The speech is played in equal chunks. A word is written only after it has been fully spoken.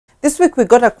This week we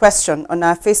got a question on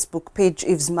our Facebook page,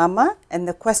 evesmama, and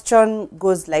the question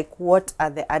goes like, what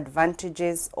are the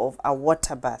advantages of a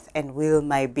water bath and will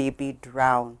my baby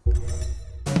drown?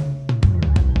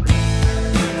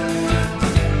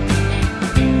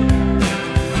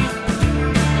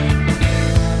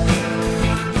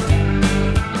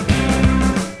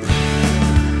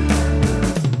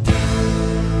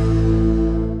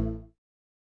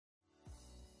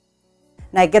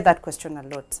 Now I get that question a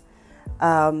lot.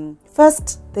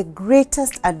 First, the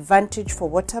greatest advantage for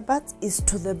water baths is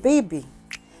to the baby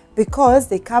because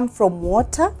they come from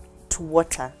water to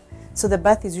water. So the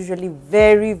bath is usually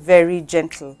very, very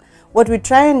gentle. What we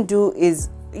try and do is,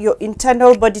 your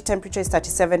internal body temperature is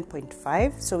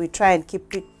 37.5. So we try and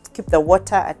keep the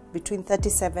water at between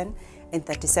 37 and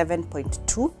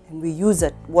 37.2, and we use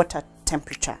a water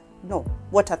thermometer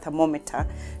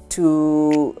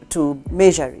to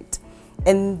measure it.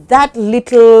 And that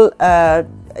little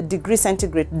degree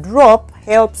centigrade drop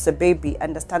helps the baby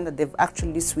understand that they've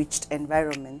actually switched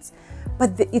environments.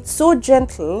 But it's so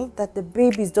gentle that the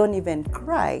babies don't even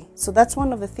cry. So that's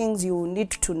one of the things you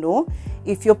need to know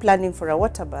if you're planning for a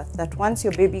water bath, that once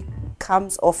your baby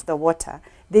comes off the water,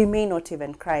 they may not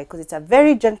even cry because it's a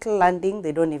very gentle landing.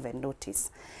 They don't even notice.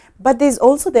 But there's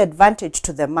also the advantage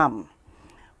to the mom.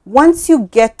 Once you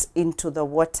get into the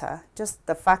water, just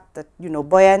the fact that,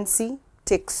 buoyancy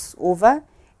takes over,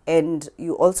 and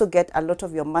you also get a lot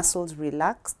of your muscles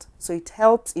relaxed. So it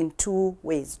helps in two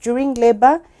ways. During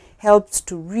labor, helps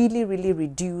to really, really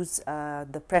reduce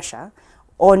the pressure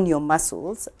on your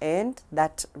muscles, and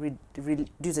that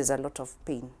reduces a lot of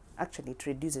pain. Actually, it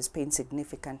reduces pain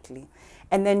significantly.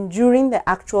 And then during the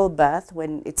actual bath,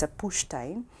 when it's a push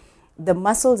time, the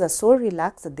muscles are so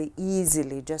relaxed that they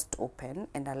easily just open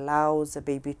and allows the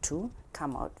baby to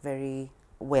come out very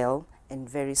well and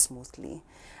very smoothly.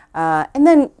 And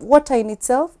then water in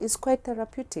itself is quite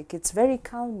therapeutic. It's very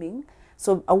calming.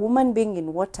 So a woman being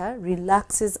in water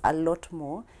relaxes a lot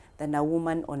more than a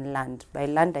woman on land. By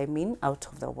land, I mean out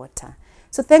of the water.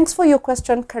 So thanks for your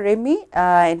question, Karemi,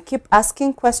 and keep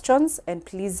asking questions, and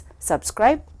please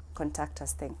subscribe, contact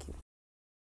us. Thank you.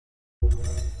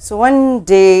 So one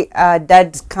day,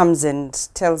 dad comes and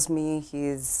tells me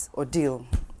his ordeal.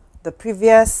 The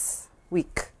previous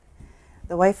week,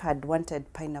 the wife had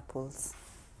wanted pineapples.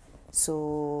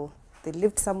 So they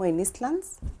lived somewhere in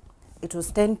Eastlands. It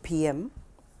was 10 p.m.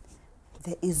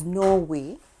 There is no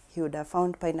way he would have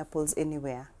found pineapples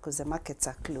anywhere because the markets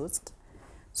are closed.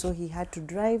 So he had to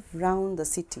drive around the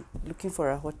city looking for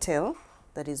a hotel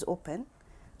that is open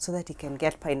so that he can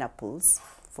get pineapples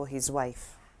for his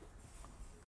wife.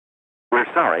 We're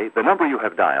sorry, the number you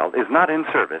have dialed is not in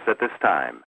service at this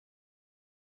time.